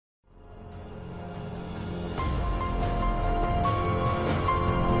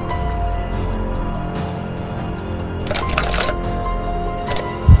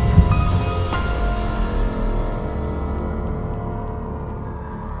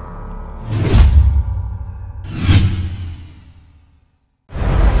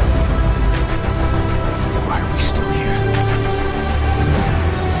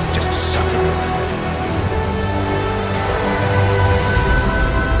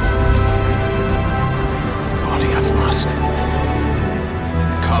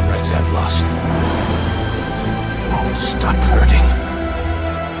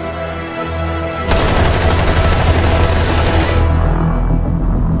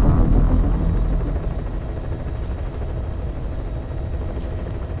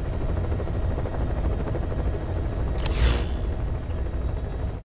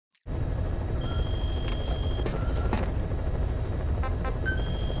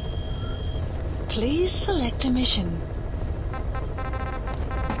Please select a mission.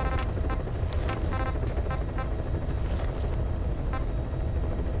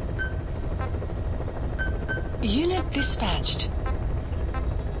 Unit dispatched.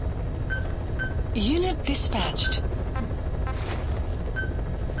 Unit dispatched.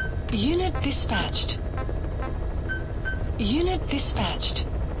 Unit dispatched. Unit dispatched.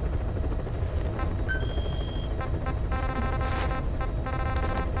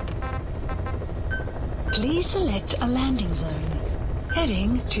 Please select a landing zone.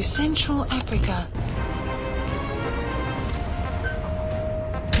 Heading to Central Africa.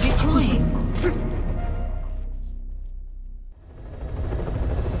 Deploying.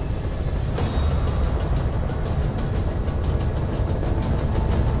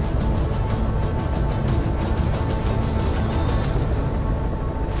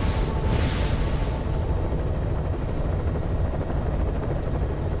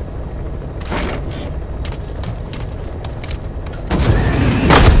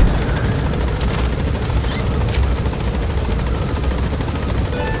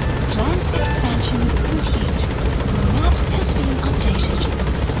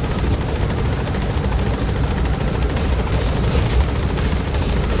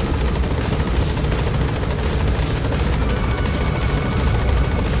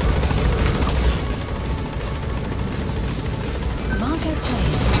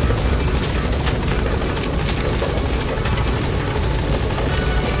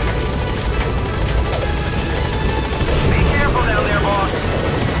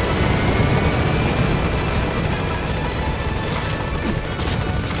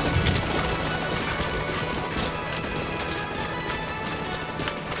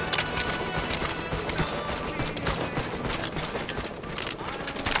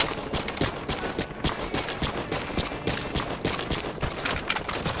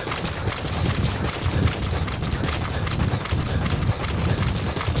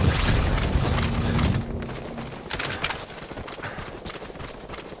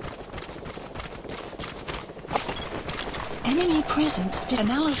 Enemy presence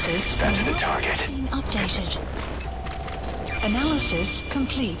analysis. That's the target. Being updated. Analysis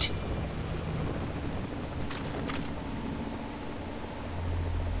complete.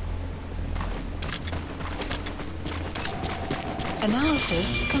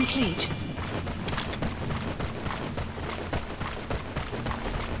 Analysis complete.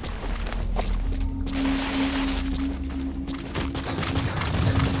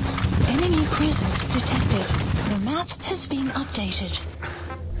 Enemy presence detected. The map has been updated.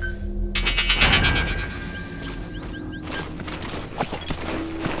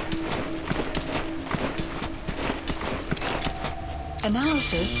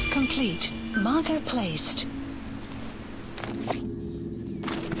 Analysis complete. Marker placed.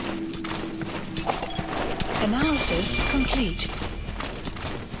 Analysis complete.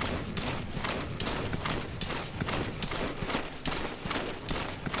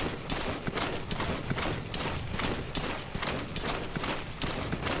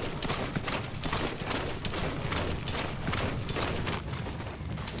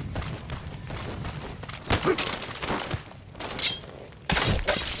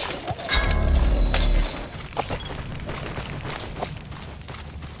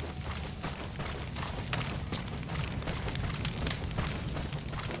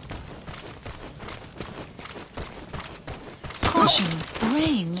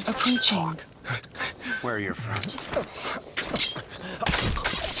 Rain approaching. Where are your friends?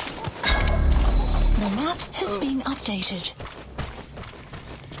 The map has been updated.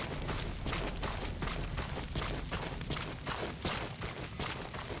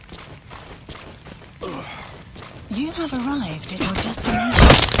 You have arrived at your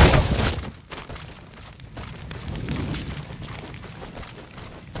destination.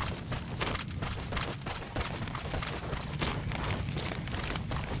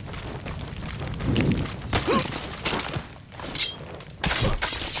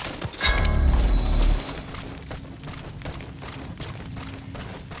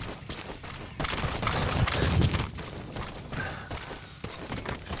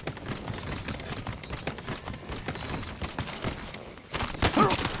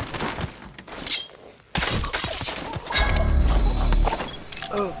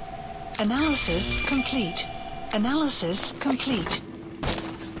 Analysis complete. Analysis complete.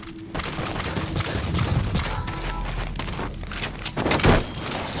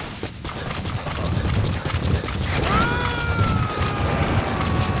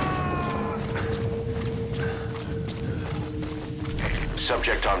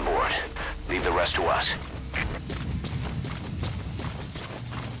 Subject on board. Leave the rest to us.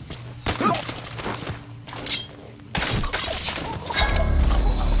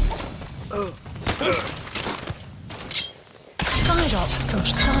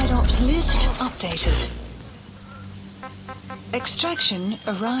 updated. Extraction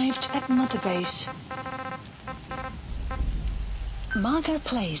arrived at Mother Base. Marker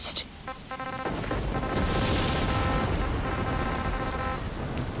placed.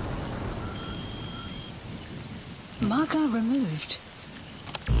 Marker removed.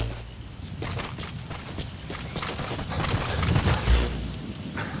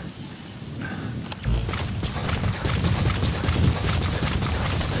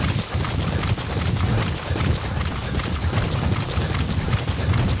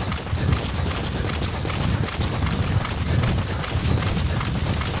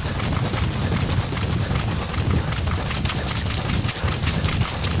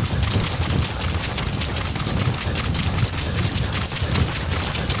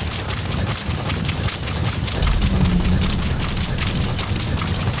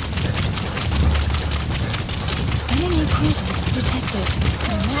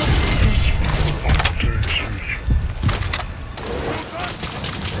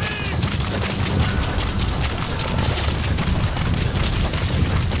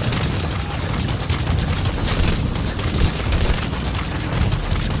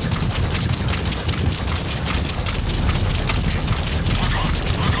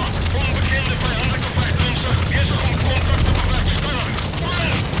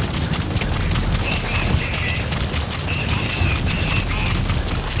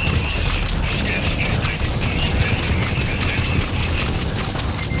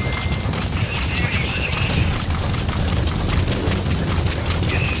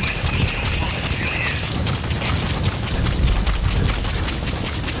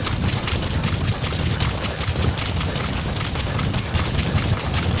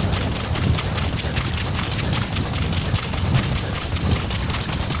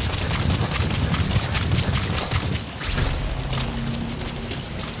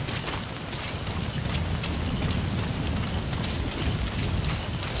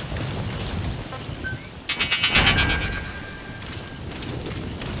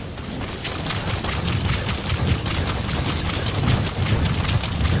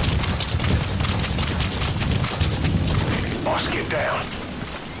 Down.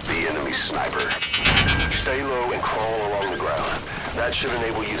 The enemy sniper. Stay low and crawl along the ground. That should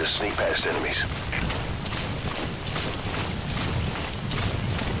enable you to sneak past enemies.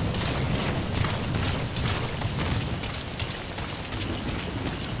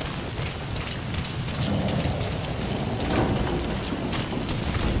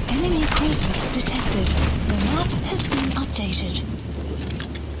 Enemy presence detected. The map has been updated.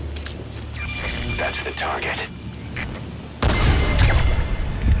 That's the target.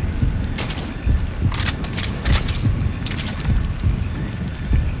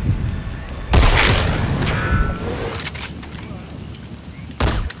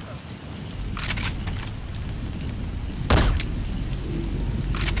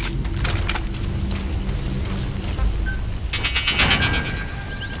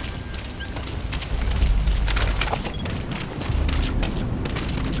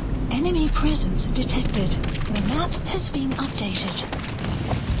 Enemy presence detected. The map has been updated.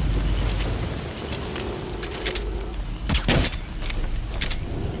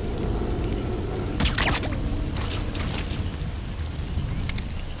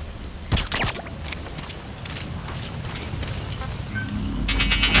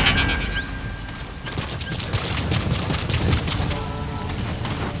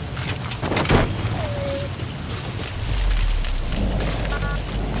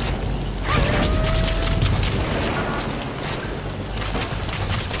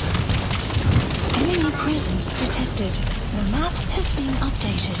 The map has been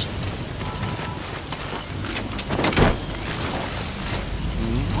updated.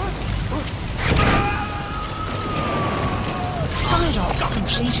 Side-op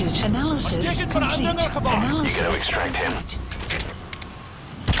completed. Analysis complete. Analysis You gotta extract him.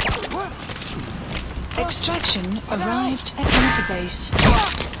 Extraction arrived at Mother Base.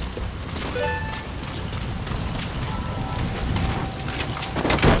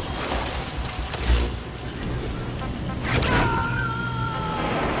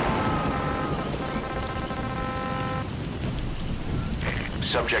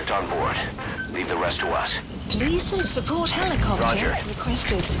 Subject on board. Leave the rest to us. Please support helicopter Roger.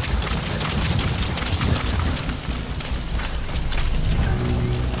 requested.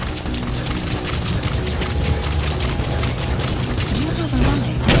 You have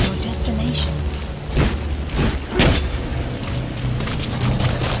arrived at your destination.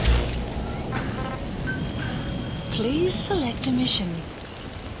 Please select a mission.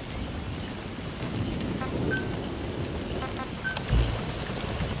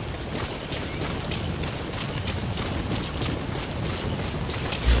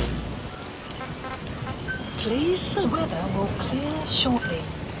 Please, the weather will clear shortly.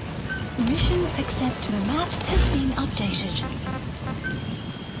 Mission accept. The map has been updated.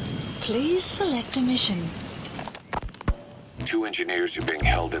 Please select a mission. 2 engineers are being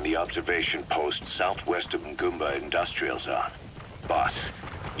held in the observation post southwest of Ngumba Industrial Zone. Boss,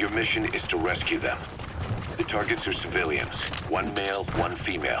 your mission is to rescue them. The targets are civilians, 1 male, 1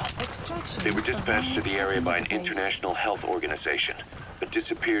 female. They were dispatched to the area by an international health organization, but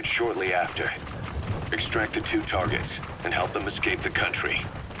disappeared shortly after. Extract the 2 targets and help them escape the country.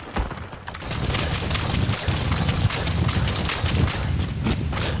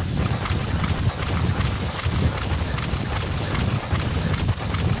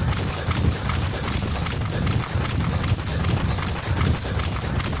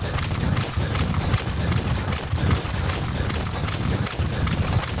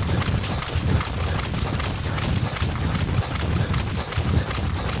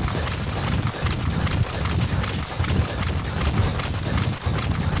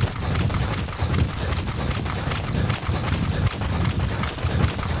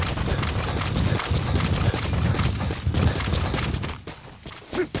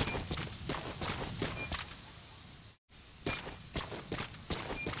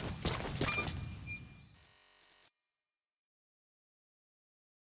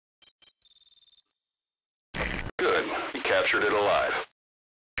 Good. You captured it alive.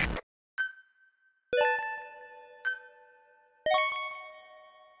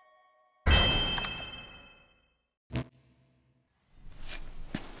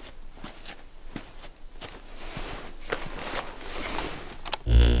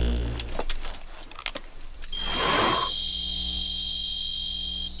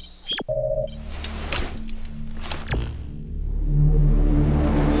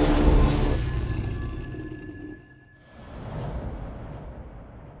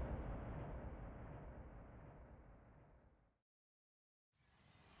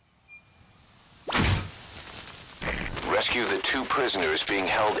 Rescue the 2 prisoners being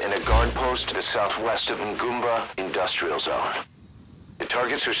held in a guard post to the southwest of Ngumba Industrial Zone. The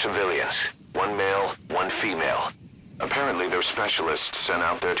targets are civilians, 1 male, 1 female. Apparently they're specialists sent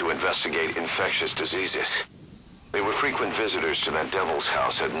out there to investigate infectious diseases. They were frequent visitors to that devil's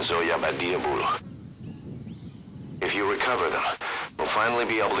house at Nzoya Badiabulu. If you recover them, we'll finally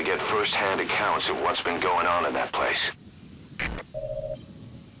be able to get first-hand accounts of what's been going on in that place.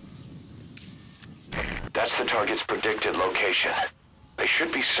 That's the target's predicted location. They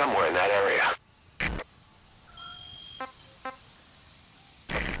should be somewhere in that area.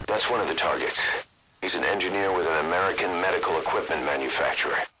 That's one of the targets. He's an engineer with an American medical equipment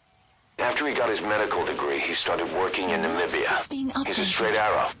manufacturer. After he got his medical degree, he started working in Namibia. He's a straight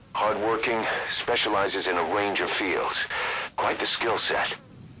arrow, hard-working, specializes in a range of fields. Quite the skill set.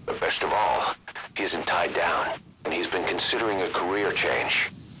 But best of all, he isn't tied down, and he's been considering a career change.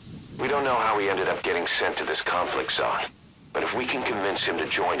 We don't know how he ended up getting sent to this conflict zone, but if we can convince him to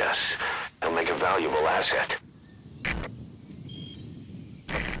join us, he'll make a valuable asset.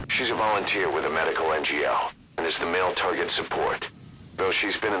 She's a volunteer with a medical NGO, and is the male target support. Though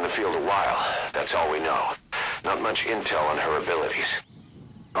she's been in the field a while, that's all we know. Not much intel on her abilities.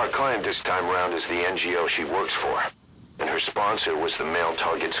 Our client this time round is the NGO she works for, and her sponsor was the Male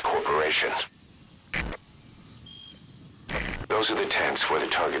Targets Corporation. Those are the tents where the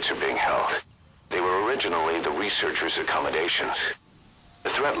targets are being held. They were originally the researchers' accommodations. The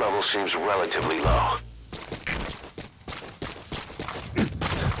threat level seems relatively low.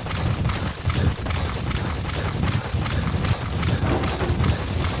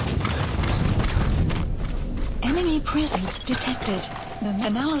 Enemy presence detected. The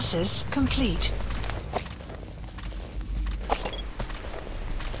analysis complete.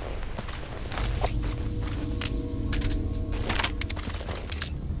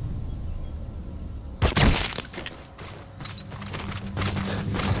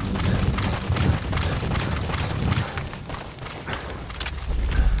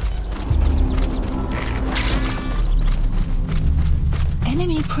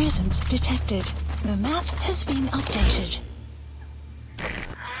 Enemy presence detected. The map has been updated.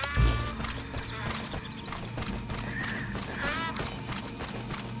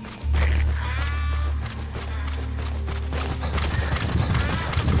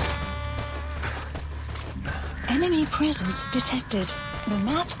 Enemy presence detected. The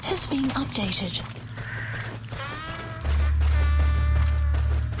map has been updated.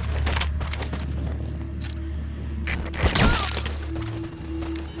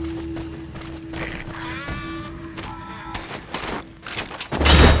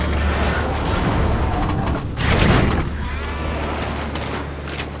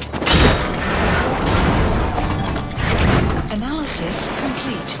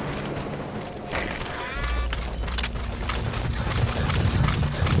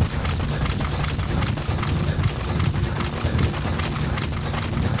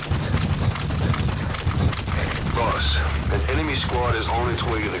 enemy squad is on its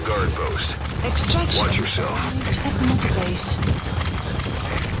way to the guard post. Extraction. Watch yourself. Arrived at Mother Base.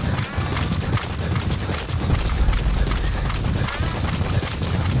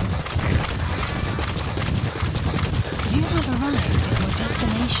 You have arrived at your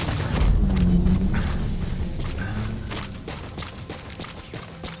destination.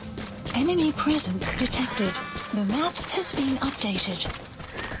 Enemy presence detected. The map has been updated.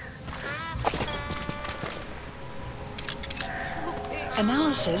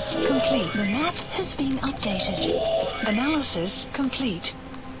 Analysis complete. The map has been updated. Analysis complete.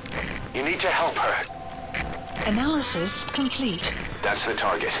 You need to help her. Analysis complete. That's the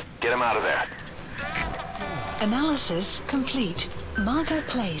target. Get him out of there. Analysis complete. Marker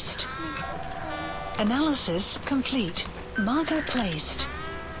placed. Analysis complete. Marker placed.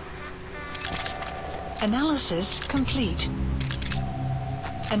 Analysis complete.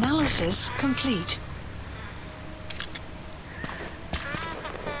 Analysis complete.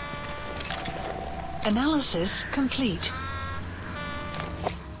 Analysis complete.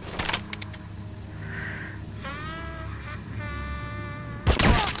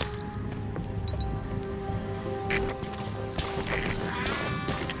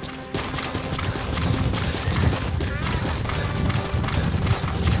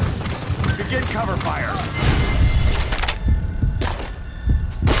 Begin cover fire.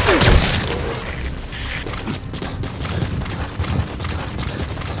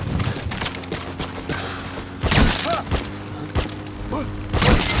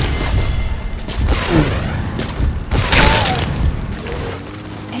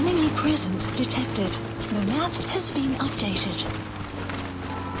 Enemy presence detected. The map has been updated.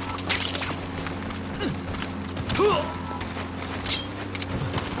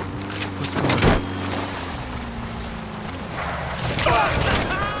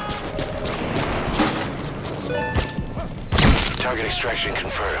 Target extraction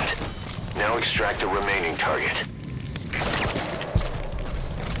confirmed. Now extract the remaining target.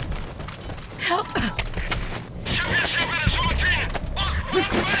 Help!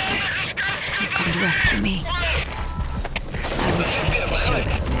 You've come to rescue me. I was asked to show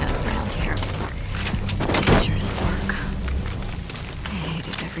that man around here. Dangerous work. I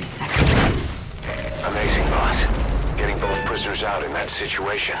hated every second. Amazing, boss. Getting both prisoners out in that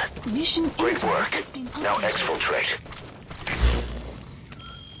situation. Mission Great info work. has been Now updated. exfiltrate.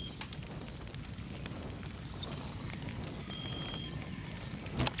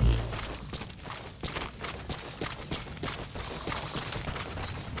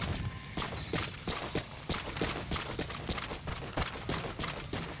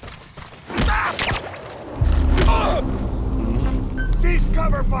 Cease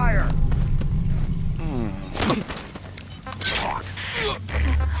cover fire.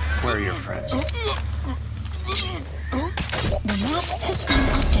 Where are your friends? The map has been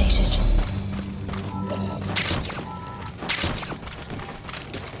updated.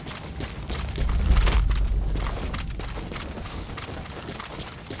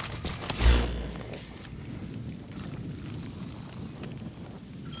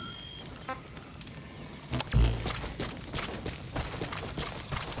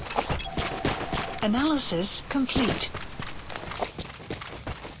 Analysis complete.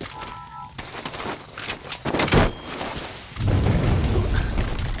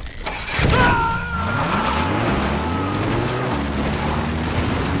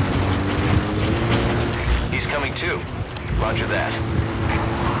 He's coming too. Roger that.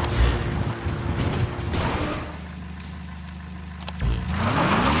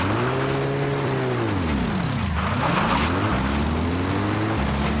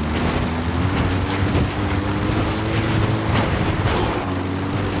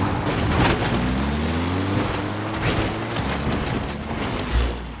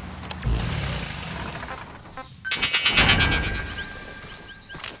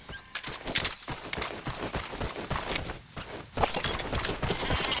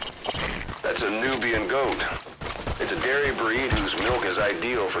 That's a Nubian goat. It's a dairy breed whose milk is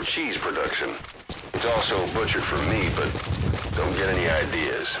ideal for cheese production. It's also butchered for meat, but don't get any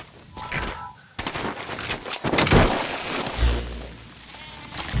ideas.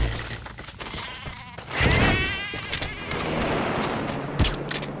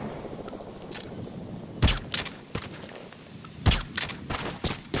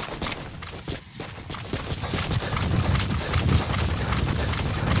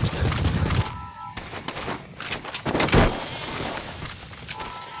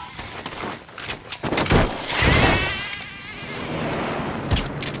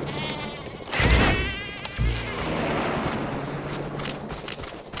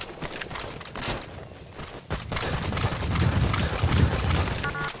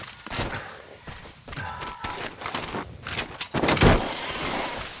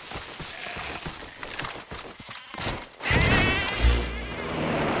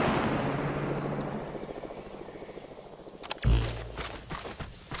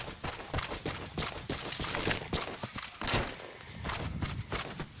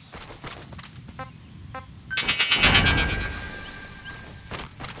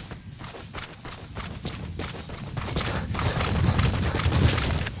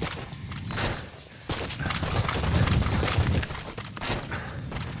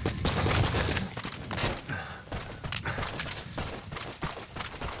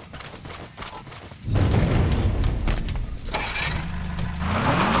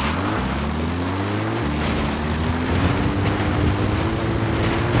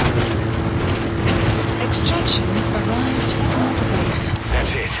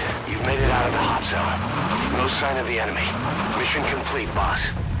 sign of the enemy. Mission complete, boss.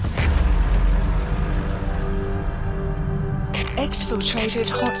 Exfiltrated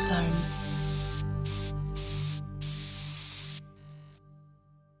hot zone.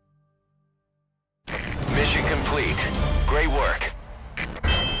 Mission complete. Great work.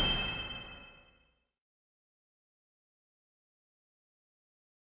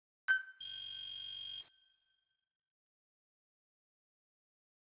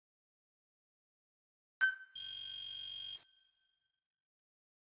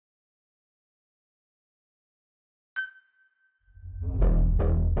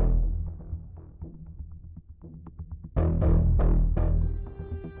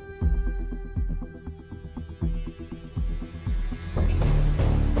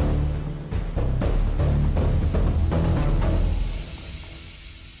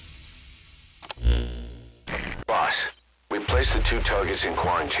 Place the 2 targets in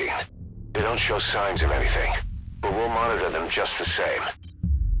quarantine. They don't show signs of anything, but we'll monitor them just the same.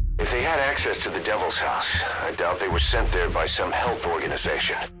 If they had access to the Devil's House, I doubt they were sent there by some health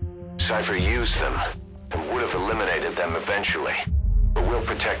organization. Cypher used them, and would have eliminated them eventually. But we'll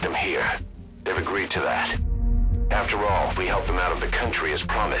protect them here. They've agreed to that. After all, we helped them out of the country as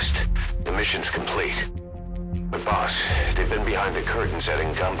promised. The mission's complete. But boss, they've been behind the curtains at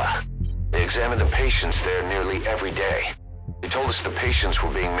Ngumba. They examine the patients there nearly every day. They told us the patients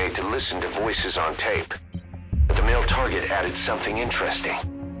were being made to listen to voices on tape. But the male target added something interesting.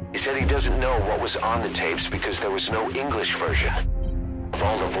 He said he doesn't know what was on the tapes because there was no English version. Of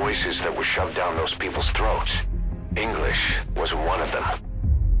all the voices that were shoved down those people's throats, English wasn't one of them.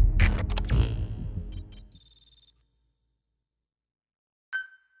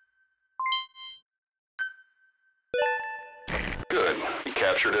 Good. You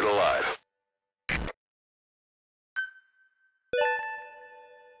captured it alive.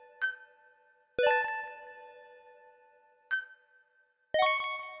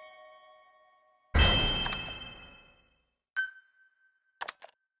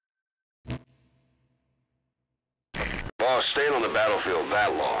 Boss, staying on the battlefield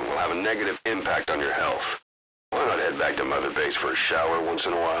that long will have a negative impact on your health. Why not head back to Mother Base for a shower once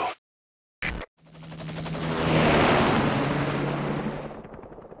in a while?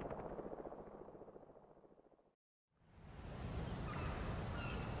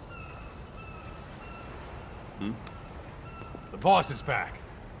 The boss is back.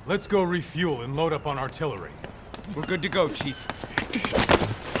 Let's go refuel and load up on artillery. We're good to go, Chief.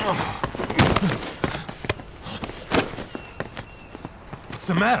 What's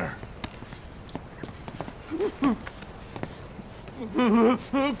the matter?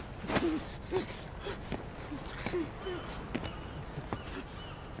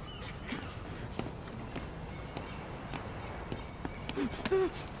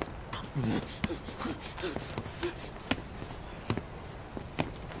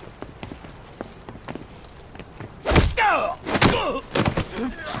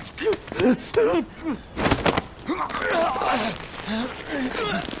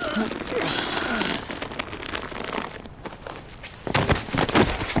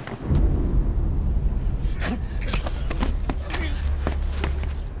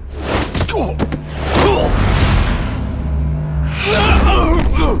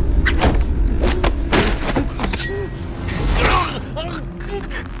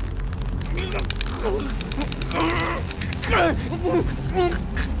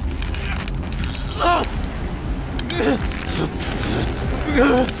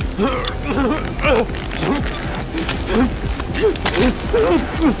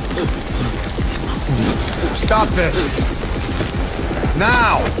 Stop this!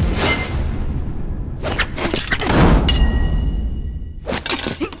 Now!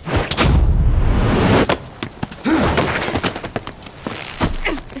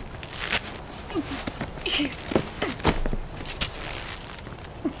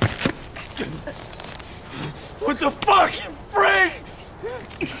 What the fuck, you freak?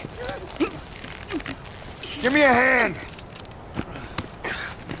 Give me a hand!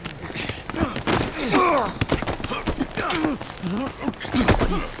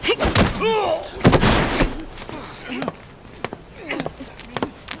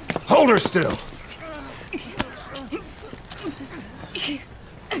 Hold her still.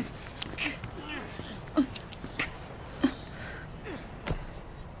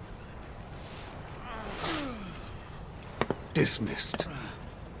 Dismissed.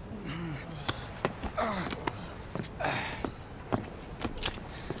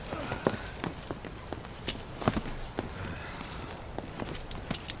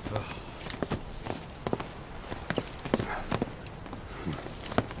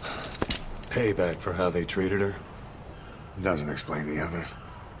 Payback for how they treated her? Doesn't explain the others.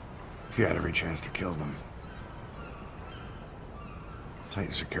 She had every chance to kill them.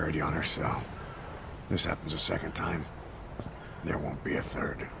 Tighten security on her cell. This happens a second time, there won't be a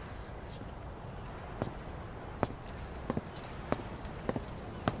third.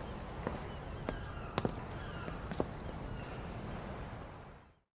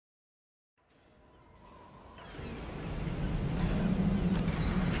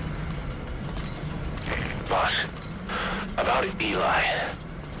 Boss, about Eli.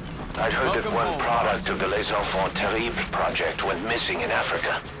 I'd heard that one product of the Les Enfants Terribles project went missing in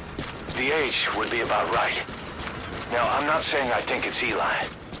Africa. The age would be about right. Now, I'm not saying I think it's Eli,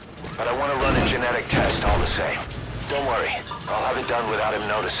 but I want to run a genetic test all the same. Don't worry, I'll have it done without him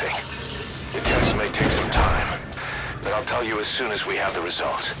noticing. The test may take some time, but I'll tell you as soon as we have the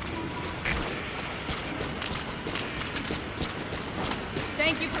results.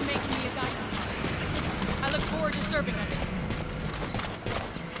 Thank you for making me a guide. I look forward to serving under you.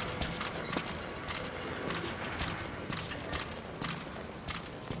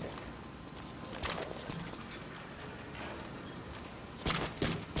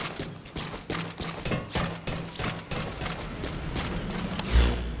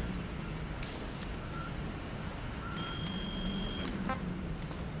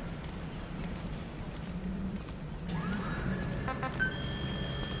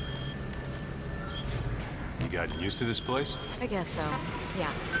 Gotten used to this place? I guess so,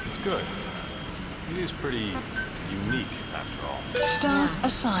 yeah. It's good. It is pretty unique, after all. Staff I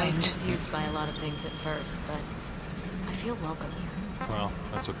assigned. was confused by a lot of things at first, but I feel welcome here. Well,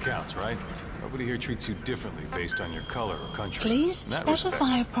 that's what counts, right? Nobody here treats you differently based on your color or country. Please In that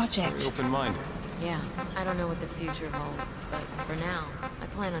specify a respect, project. very open-minded. Yeah, I don't know what the future holds, but for now, I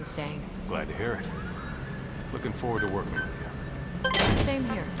plan on staying. Glad to hear it. Looking forward to working with you. Same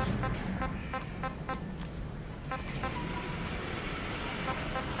here.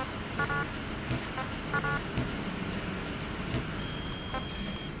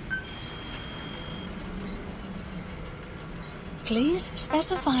 Please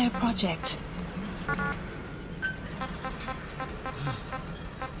specify a project.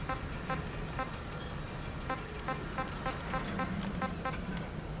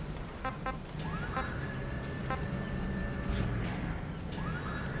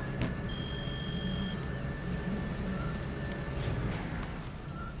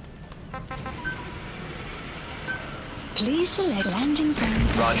 Please select landing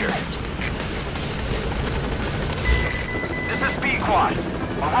zone. Roger. This is B-Quad.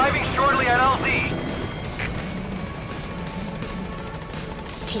 Arriving shortly at LZ.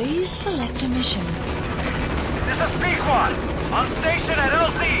 Please select a mission. This is B-Quad. On station at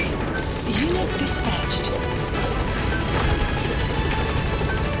LZ. Unit dispatched.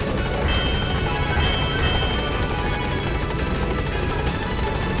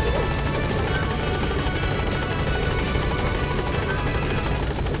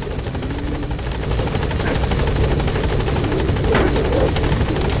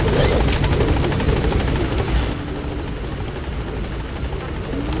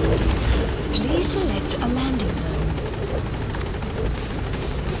 Please select a landing zone.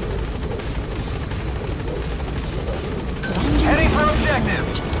 Landing Heading for zone objective.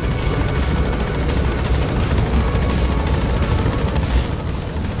 formed.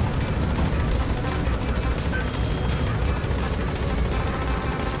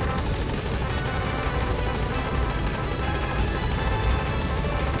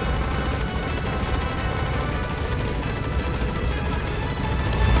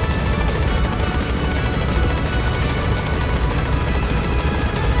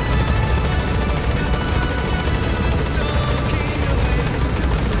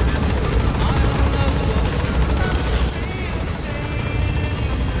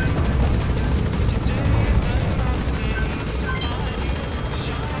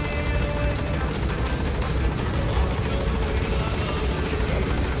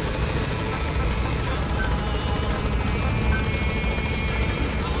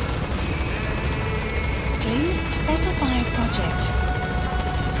 Please specify a project.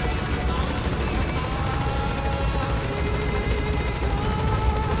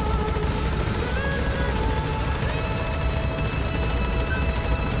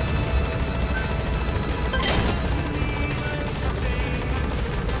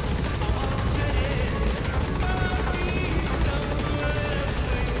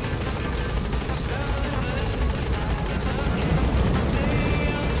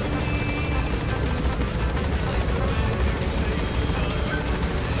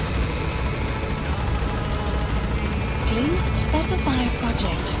 Please specify a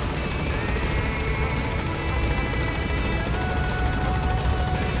project.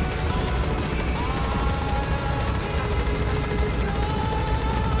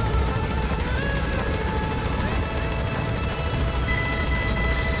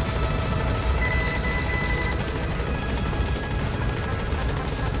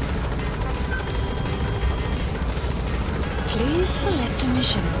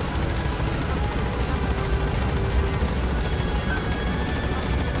 position.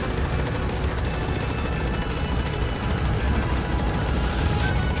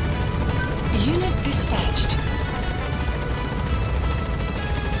 Unit dispatched.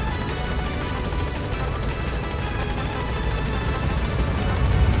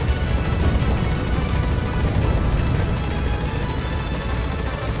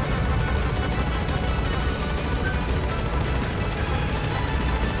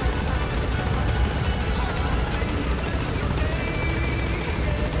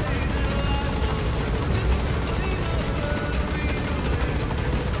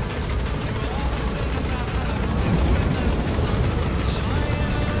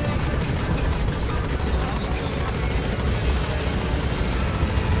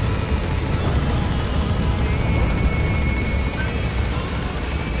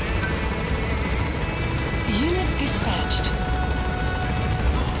 Unit dispatched.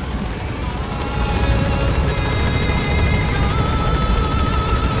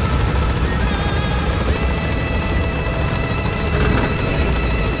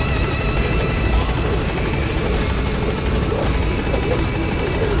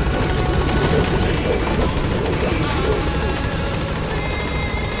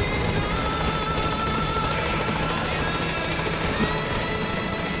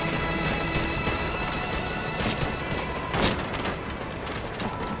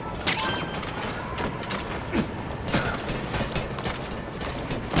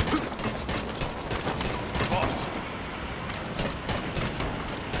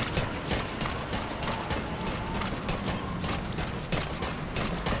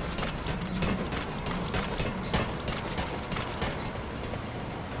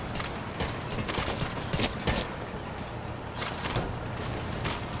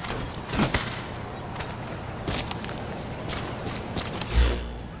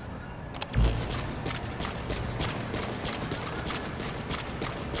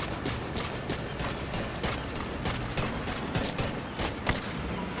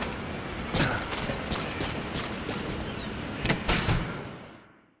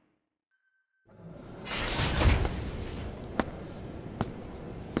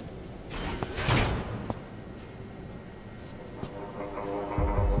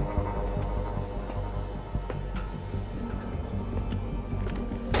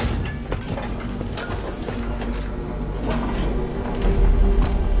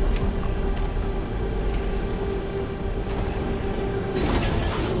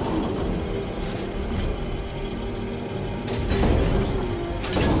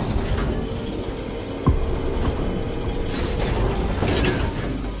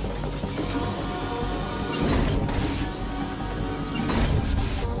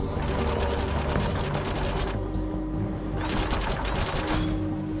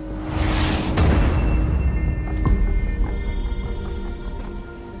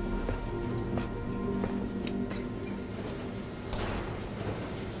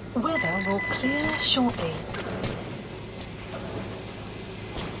 Weather will clear shortly.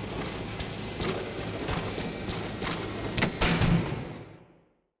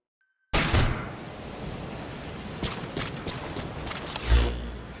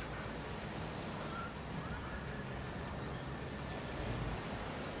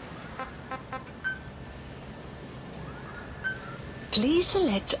 Please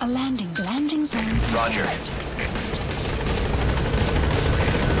select a landing zone. Roger.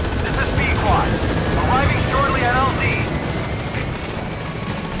 This is B-Quad. Arriving shortly at LZ.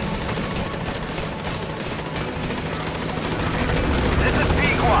 This is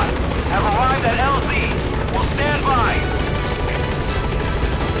B-Quad. Have arrived at LZ. Will stand by.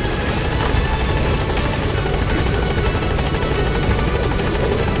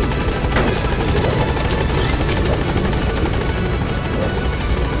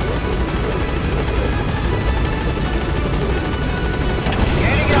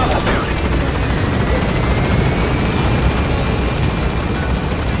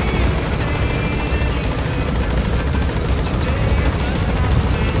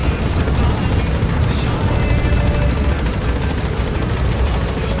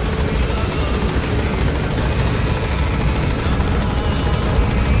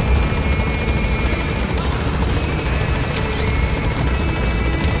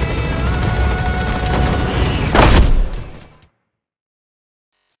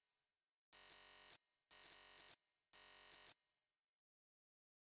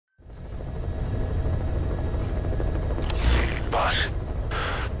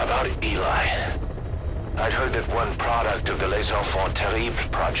 I'd heard that one product of the Les Enfants Terribles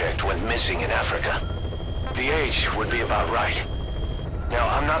project went missing in Africa. The age would be about right. Now,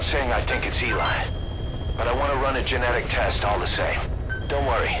 I'm not saying I think it's Eli, but I want to run a genetic test all the same. Don't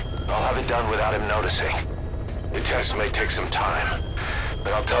worry, I'll have it done without him noticing. The test may take some time,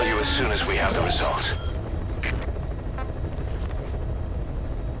 but I'll tell you as soon as we have the results.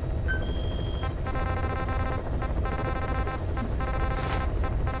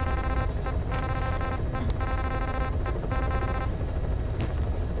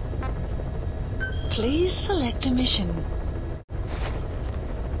 Please select a mission.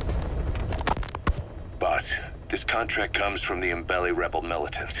 Boss, this contract comes from the Mbele rebel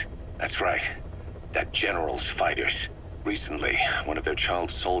militants. That's right. That general's fighters. Recently, one of their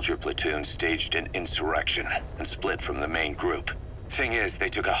child soldier platoons staged an insurrection and split from the main group. Thing is, they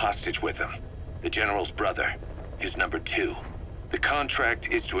took a hostage with them. The general's brother, his number 2. The contract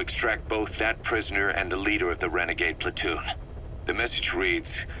is to extract both that prisoner and the leader of the renegade platoon. The message reads,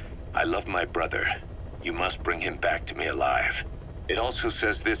 "I love my brother. You must bring him back to me alive." It also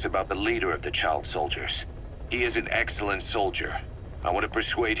says this about the leader of the child soldiers. He is an excellent soldier. I want to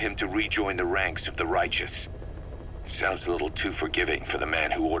persuade him to rejoin the ranks of the righteous. Sounds a little too forgiving for the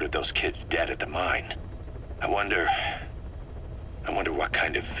man who ordered those kids dead at the mine. I wonder what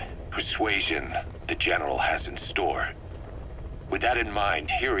kind of persuasion the general has in store. With that in mind,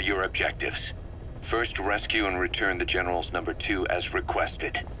 here are your objectives. First, rescue and return the general's number 2 as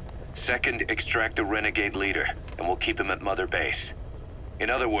requested. Second, extract the renegade leader, and we'll keep him at Mother Base. In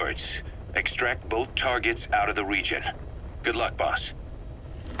other words, extract both targets out of the region. Good luck, boss.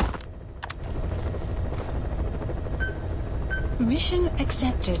 Mission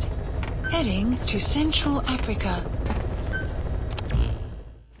accepted. Heading to Central Africa.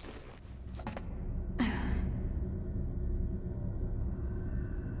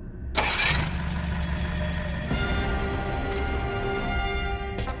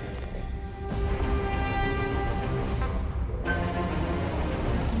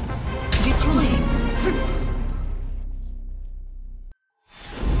 Deploying.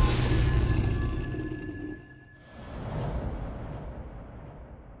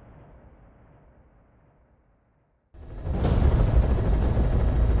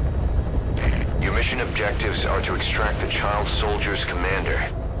 Your mission objectives are to extract the child soldier's commander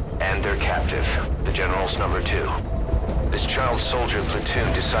and their captive, the general's number 2. This child soldier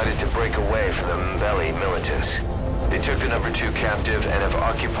platoon decided to break away from the Mbele militants. They took the number 2 captive and have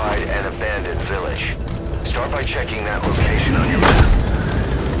occupied an abandoned village. Start by checking that location on your map.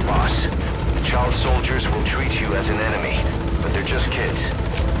 Boss, the child soldiers will treat you as an enemy, but they're just kids.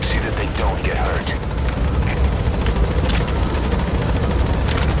 See that they don't get hurt.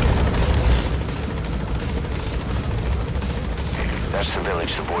 That's the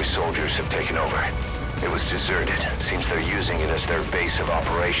village the boy soldiers have taken over. It was deserted. Seems they're using it as their base of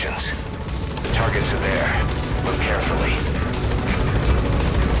operations. The targets are there. Look carefully.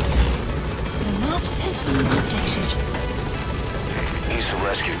 The map has been updated. He's the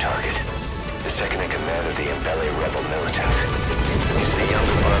rescue target. The second in command of the Mbele rebel militants. He's the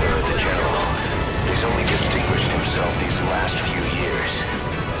younger brother of the general. He's only distinguished himself these last few years.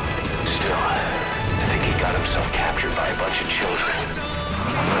 Still, I think he got himself captured by a bunch of children.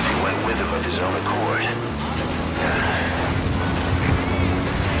 Unless he went with them of his own accord.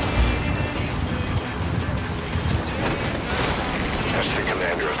 That's the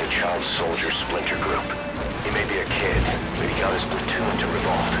commander of the child soldier splinter group. He may be a kid, but he got his platoon to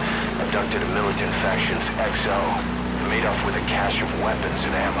revolt, abducted a militant faction's XO, and made off with a cache of weapons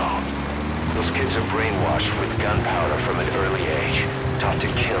and ammo. Those kids are brainwashed with gunpowder from an early age, taught to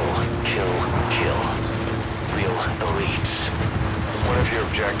kill, kill, kill. Real elites. One of your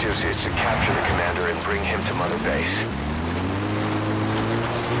objectives is to capture the commander and bring him to Mother Base.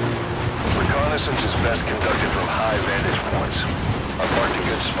 Reconnaissance is best conducted from high vantage points. I've marked a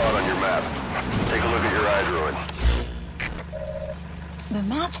good spot on your map. Take a look at your eye druid. The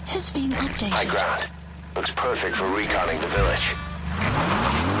map has been updated. High ground. Looks perfect for reconning the village.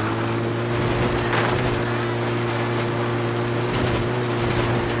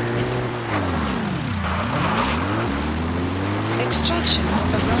 Extraction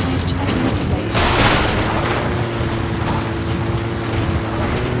arrived at Mother Base.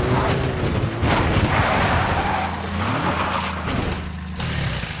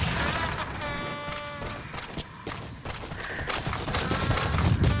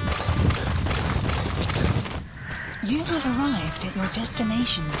 You have arrived at your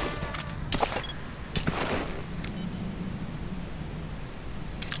destination.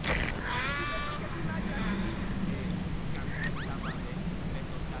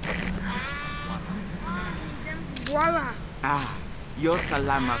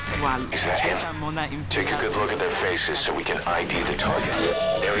 Is that him? Take a good look at their faces so we can ID the target.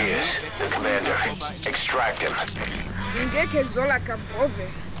 There he is, the commander. Extract him.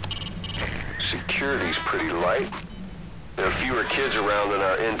 Security's pretty light. There are fewer kids around than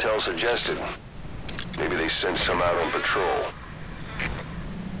our intel suggested. Maybe they sent some out on patrol.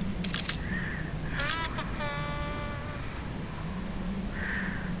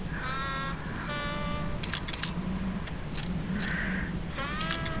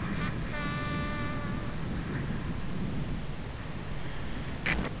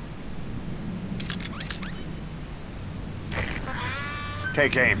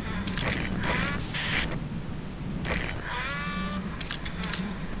 Take aim.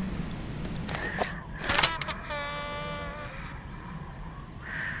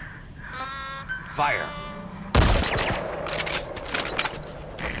 Fire.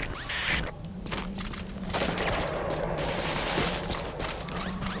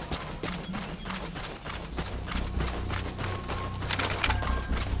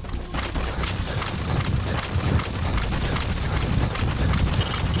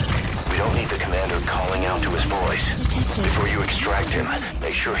 Calling out to his voice. Before you extract him,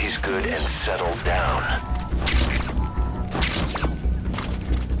 make sure he's good and settled down.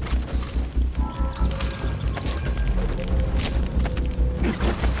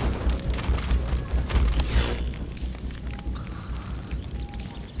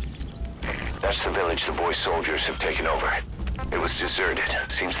 That's the village the boy soldiers have taken over. It was deserted.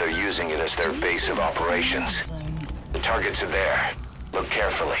 Seems they're using it as their base of operations. The targets are there. Look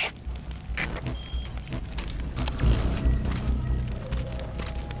carefully.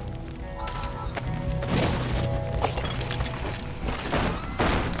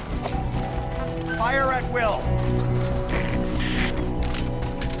 Fire at will.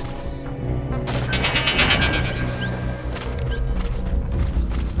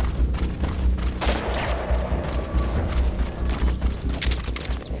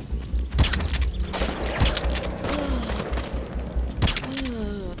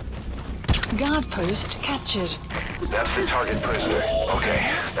 Guard post captured. That's the target prisoner. Okay,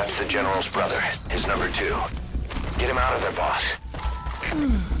 that's the general's brother, his number 2. Get him out of there, boss.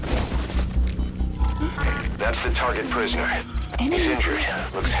 That's the target prisoner. He's injured.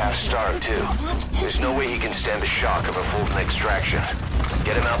 Looks half-starved, too. There's no way he can stand the shock of a full extraction.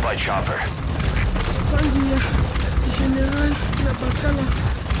 Get him out by chopper.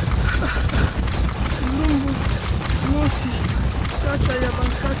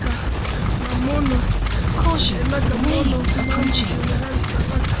 Caution, rain approaching.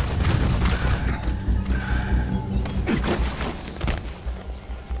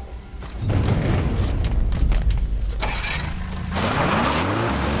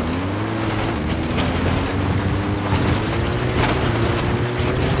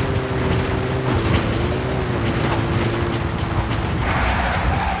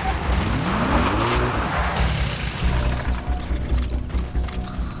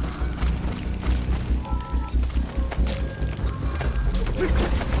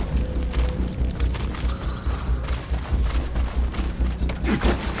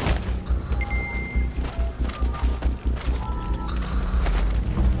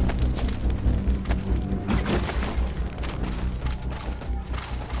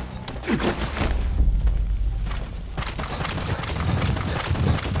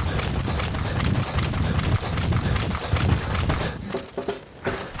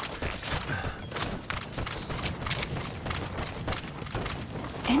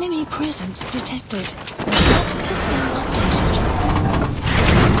 Enemy presence detected. The map has been updated.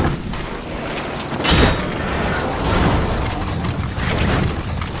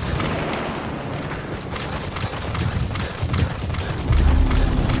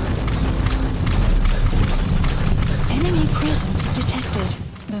 Enemy presence detected.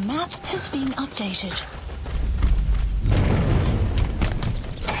 The map has been updated.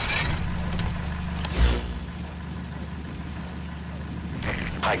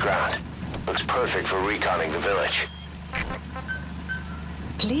 High ground. Looks perfect for reconning the village.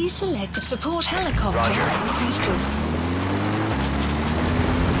 Please select the support helicopter Roger. requested.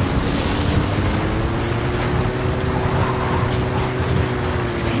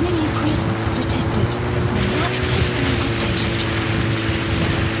 Enemy presence detected. The map has been updated.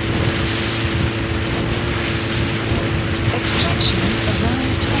 Extraction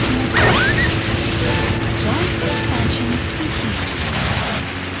arrived on the coast. Plant expansion complete.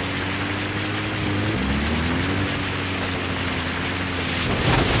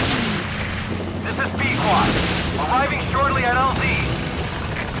 This is B-Quad. Arriving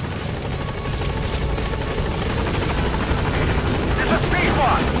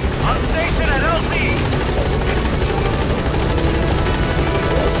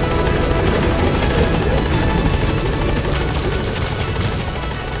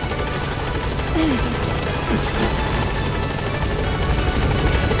All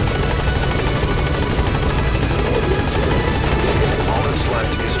that's left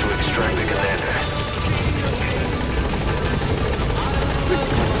is to extract the commander.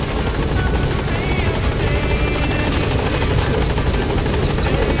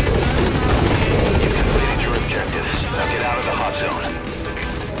 You've completed your objectives. Now get out of the hot zone.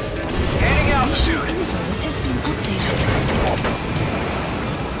 Gaining altitude. Has been updated.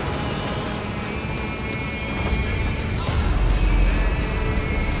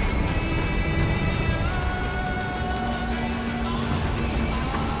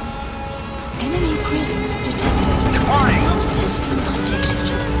 Enemy presence detected. Warning. Map has been updated.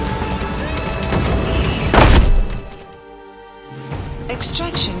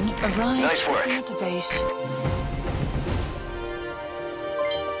 Extraction arrived Nice work. at the base.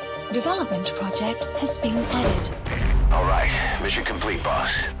 Development project has been added. All right, mission complete,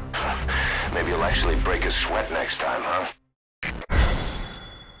 boss. Maybe you'll actually break a sweat next time, huh?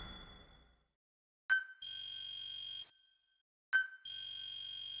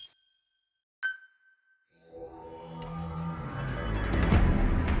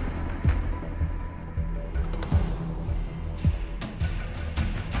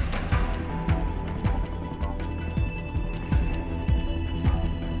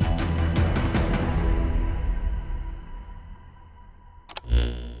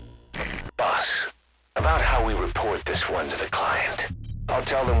 About how we report this one to the client. I'll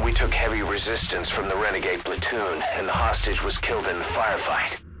tell them we took heavy resistance from the renegade platoon, and the hostage was killed in the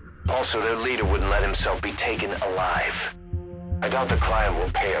firefight. Also, their leader wouldn't let himself be taken alive. I doubt the client will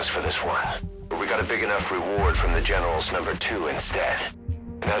pay us for this one, but we got a big enough reward from the General's #2 instead.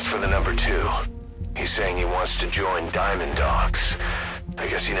 And as for the #2, he's saying he wants to join Diamond Dogs. I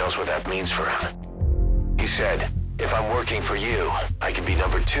guess he knows what that means for him. He said, if I'm working for you, I can be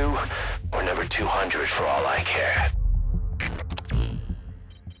 #2 or #200 for all I care.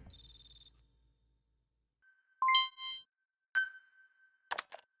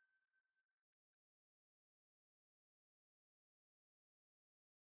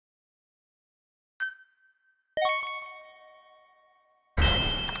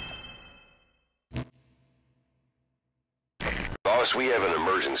 Boss, we have an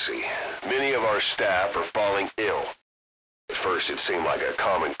emergency. Many of our staff are falling ill. At first it seemed like a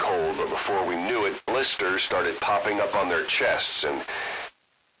common cold, but before we knew it, blisters started popping up on their chests and...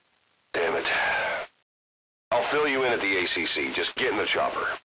 Damn it. I'll fill you in at the ACC. Just get in the chopper.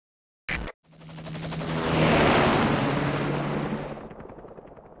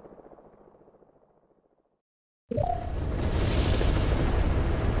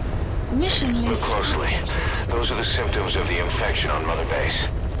 Mission Look list closely. updated. Those are the symptoms of the infection on Mother Base.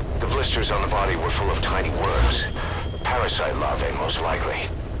 The blisters on the body were full of tiny worms. Parasite larvae, most likely.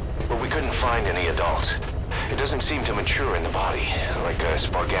 But we couldn't find any adults. It doesn't seem to mature in the body, like a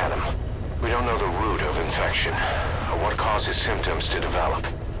spargatum. We don't know the root of infection, or what causes symptoms to develop.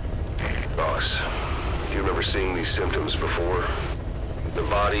 Boss, do you remember seeing these symptoms before? The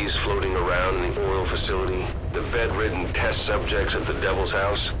bodies floating around in the oil facility, the bedridden test subjects at the Devil's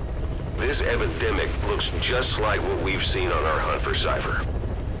House. This epidemic looks just like what we've seen on our hunt for Cypher.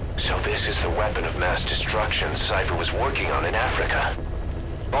 So this is the weapon of mass destruction Cypher was working on in Africa.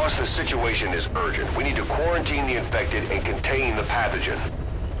 Boss, the situation is urgent. We need to quarantine the infected and contain the pathogen.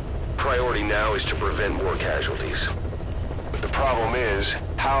 Priority now is to prevent more casualties. But the problem is,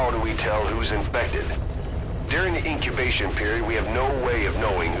 how do we tell who's infected? During the incubation period, we have no way of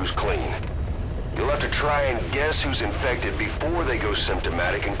knowing who's clean. You'll have to try and guess who's infected before they go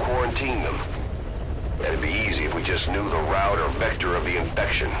symptomatic and quarantine them. That'd be easy if we just knew the route or vector of the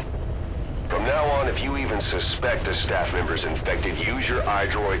infection. From now on, if you even suspect a staff member's infected, use your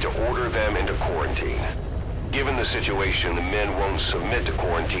iDroid to order them into quarantine. Given the situation, the men won't submit to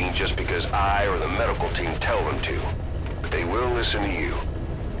quarantine just because I or the medical team tell them to. But they will listen to you.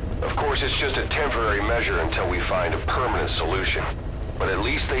 Of course, it's just a temporary measure until we find a permanent solution. But at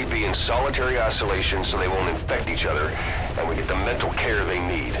least they'd be in solitary isolation so they won't infect each other, and we get the mental care they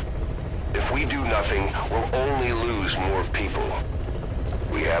need. If we do nothing, we'll only lose more people.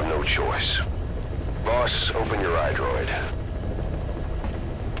 We have no choice. Boss, open your iDroid.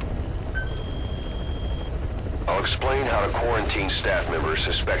 I'll explain how to quarantine staff members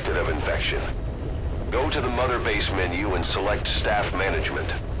suspected of infection. Go to the Mother Base menu and select Staff Management.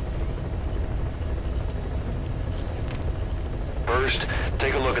 First,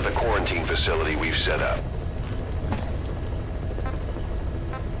 take a look at the quarantine facility we've set up.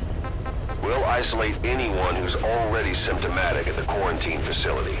 We'll isolate anyone who's already symptomatic at the quarantine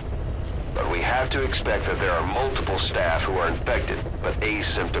facility. But we have to expect that there are multiple staff who are infected, but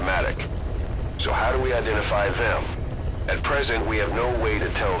asymptomatic. So how do we identify them? At present, we have no way to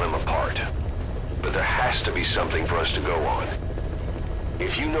tell them apart. But there has to be something for us to go on.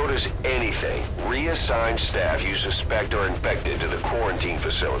 If you notice anything, reassign staff you suspect are infected to the quarantine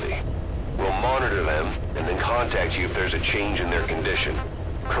facility. We'll monitor them and then contact you if there's a change in their condition.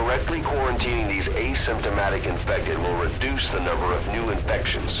 Correctly quarantining these asymptomatic infected will reduce the number of new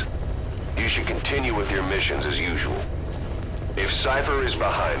infections. You should continue with your missions as usual. If Cypher is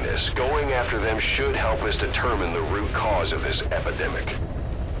behind this, going after them should help us determine the root cause of this epidemic.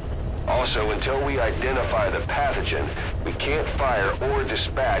 Also, until we identify the pathogen, we can't fire or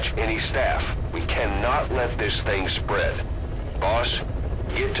dispatch any staff. We cannot let this thing spread. Boss,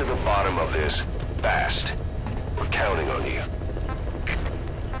 get to the bottom of this fast. We're counting on you.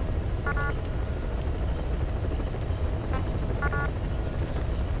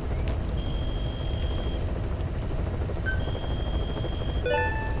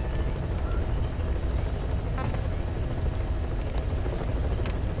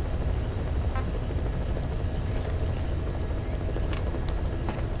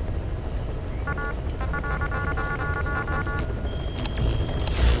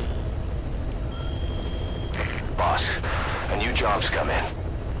 Jobs come in.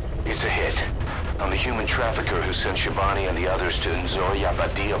 It's a hit. I'm the human trafficker who sent Shabani and the others to Nzoya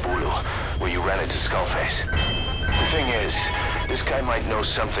Badia Bulu, where you ran into Skullface. The thing is, this guy might know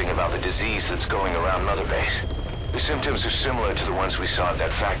something about the disease that's going around Mother Base. The symptoms are similar to the ones we saw at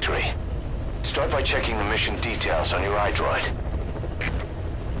that factory. Start by checking the mission details on your iDroid.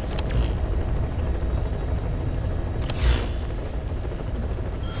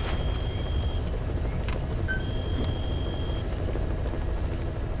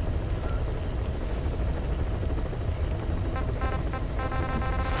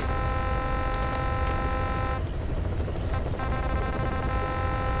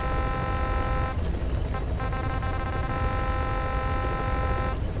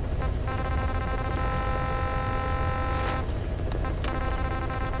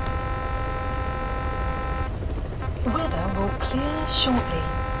 Weather will clear shortly.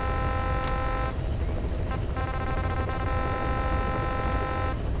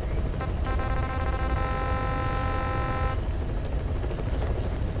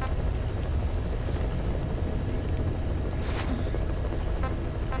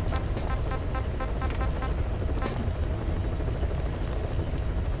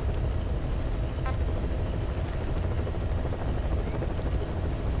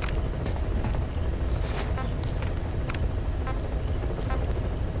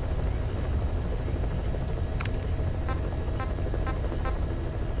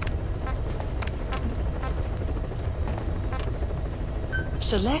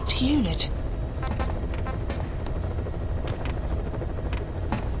 Select unit.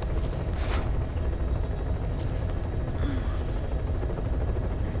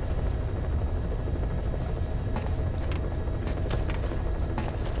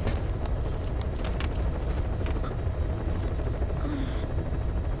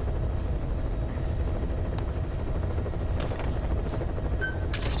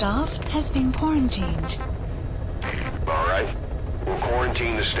 Staff has been quarantined. All right. We'll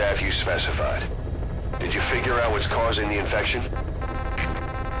quarantine the staff you specified. Did you figure out what's causing the infection?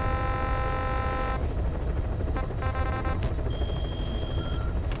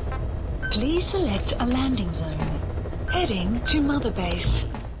 Please select a landing zone. Heading to Mother Base.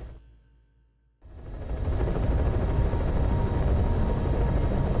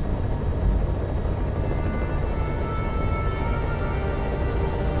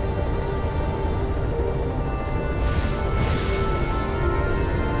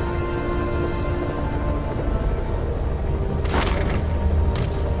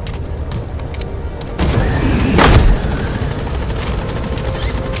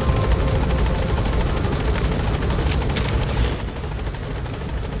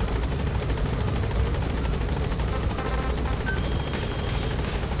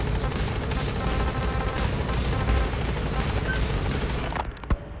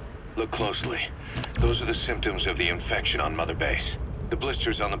 Look closely. Those are the symptoms of the infection on Mother Base. The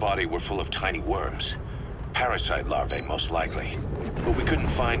blisters on the body were full of tiny worms. Parasite larvae, most likely. But we couldn't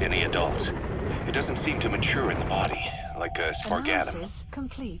find any adults. It doesn't seem to mature in the body, like a spargatum.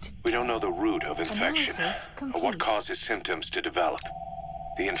 Complete. We don't know the root of infection, or what causes symptoms to develop.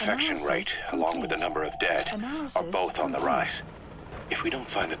 The infection rate, along with the number of dead, are both on the rise. If we don't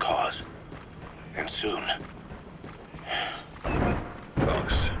find the cause, and soon...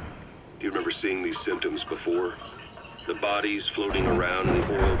 Fox, do you remember seeing these symptoms before? The bodies floating around in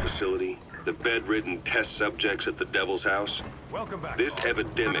the oil facility, the bedridden test subjects at the Devil's House? Welcome back. This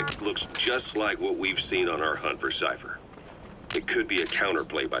epidemic looks just like what we've seen on our hunt for Cypher. It could be a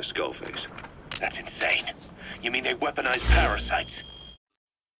counterplay by Skullface. That's insane. You mean they weaponize parasites?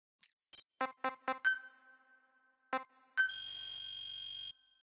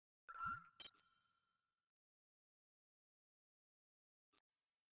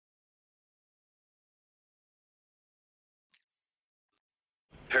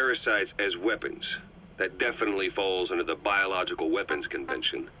 Parasites as weapons. That definitely falls under the Biological Weapons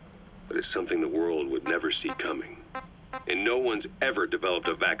Convention, but it's something the world would never see coming. And no one's ever developed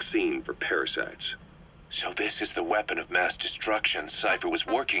a vaccine for parasites. So this is the weapon of mass destruction Cypher was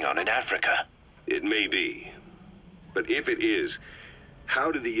working on in Africa? It may be. But if it is,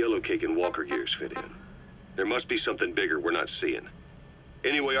 how do the yellow cake and walker gears fit in? There must be something bigger we're not seeing.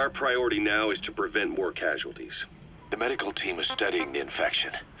 Anyway, our priority now is to prevent more casualties. The medical team is studying the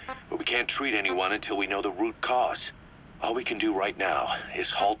infection, but we can't treat anyone until we know the root cause. All we can do right now is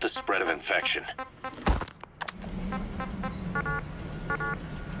halt the spread of infection.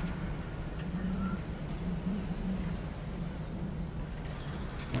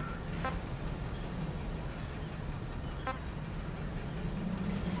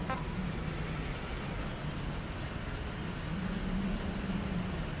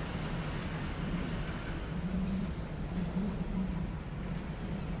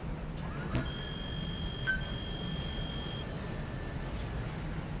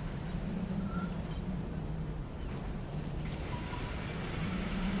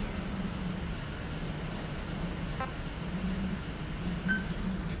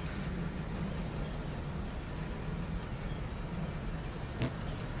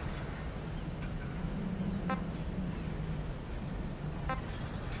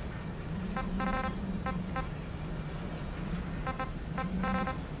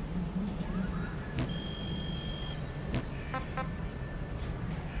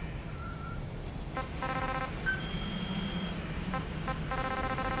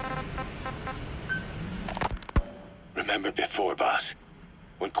 Remember before, boss?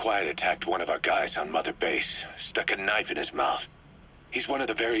 When Quiet attacked one of our guys on Mother Base, stuck a knife in his mouth. He's one of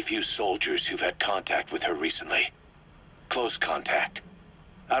the very few soldiers who've had contact with her recently. Close contact.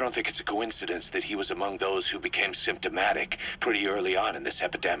 I don't think it's a coincidence that he was among those who became symptomatic pretty early on in this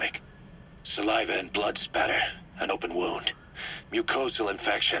epidemic. Saliva and blood spatter, an open wound, mucosal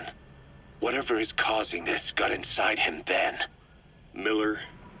infection. Whatever is causing this got inside him then. Miller,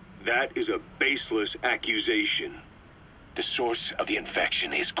 that is a baseless accusation. The source of the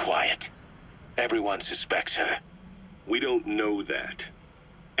infection is Quiet. Everyone suspects her. We don't know that.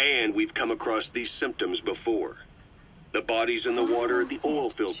 And we've come across these symptoms before. The bodies in the water at the oil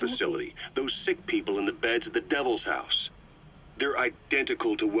field facility. Those sick people in the beds at the Devil's House. They're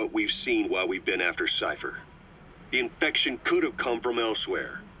identical to what we've seen while we've been after Cypher. The infection could have come from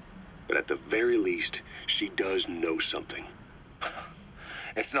elsewhere. But at the very least, she does know something.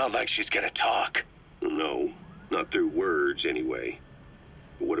 It's not like she's gonna talk. No, not through words anyway.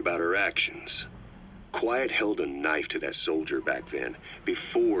 But what about her actions? Quiet held a knife to that soldier back then,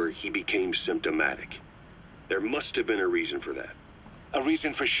 before he became symptomatic. There must have been a reason for that. A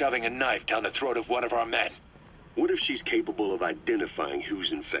reason for shoving a knife down the throat of one of our men. What if she's capable of identifying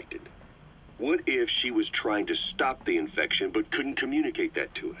who's infected? What if she was trying to stop the infection but couldn't communicate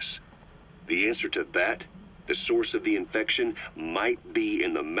that to us? The answer to that, the source of the infection, might be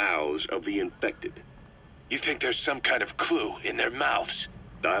in the mouths of the infected. You think there's some kind of clue in their mouths?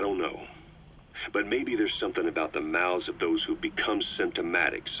 I don't know. But maybe there's something about the mouths of those who become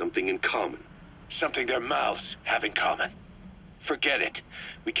symptomatic, something in common. Something their mouths have in common. Forget it.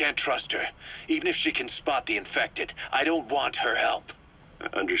 We can't trust her. Even if she can spot the infected, I don't want her help. I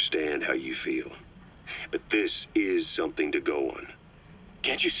understand how you feel. But this is something to go on.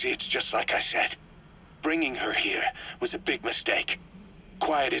 Can't you see it's just like I said? Bringing her here was a big mistake.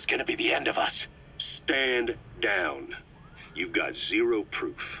 Quiet is gonna be the end of us. Stand down. You've got zero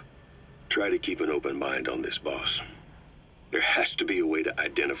proof. Try to keep an open mind on this, boss. There has to be a way to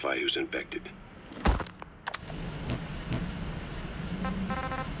identify who's infected.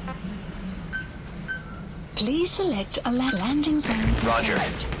 Please select a landing zone. Roger.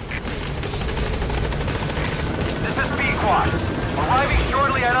 This is B-Quad. Arriving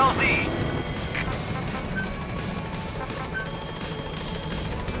shortly at LZ.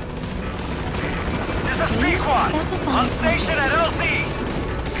 This is B-Quad. On station at LZ.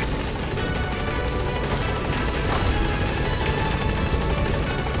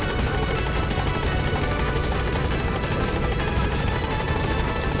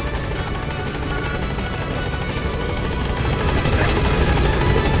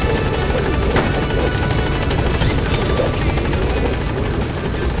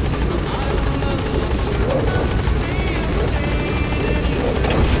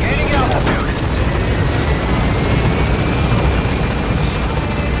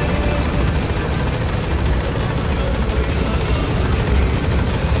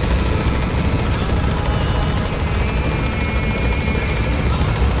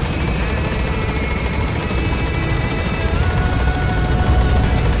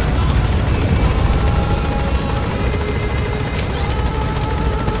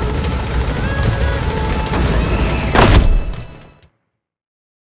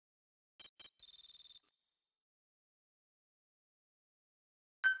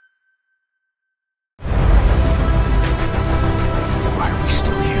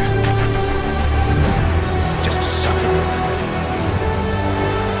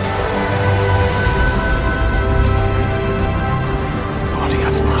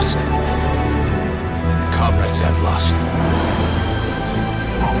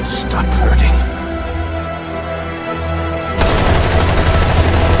 Stop hurting.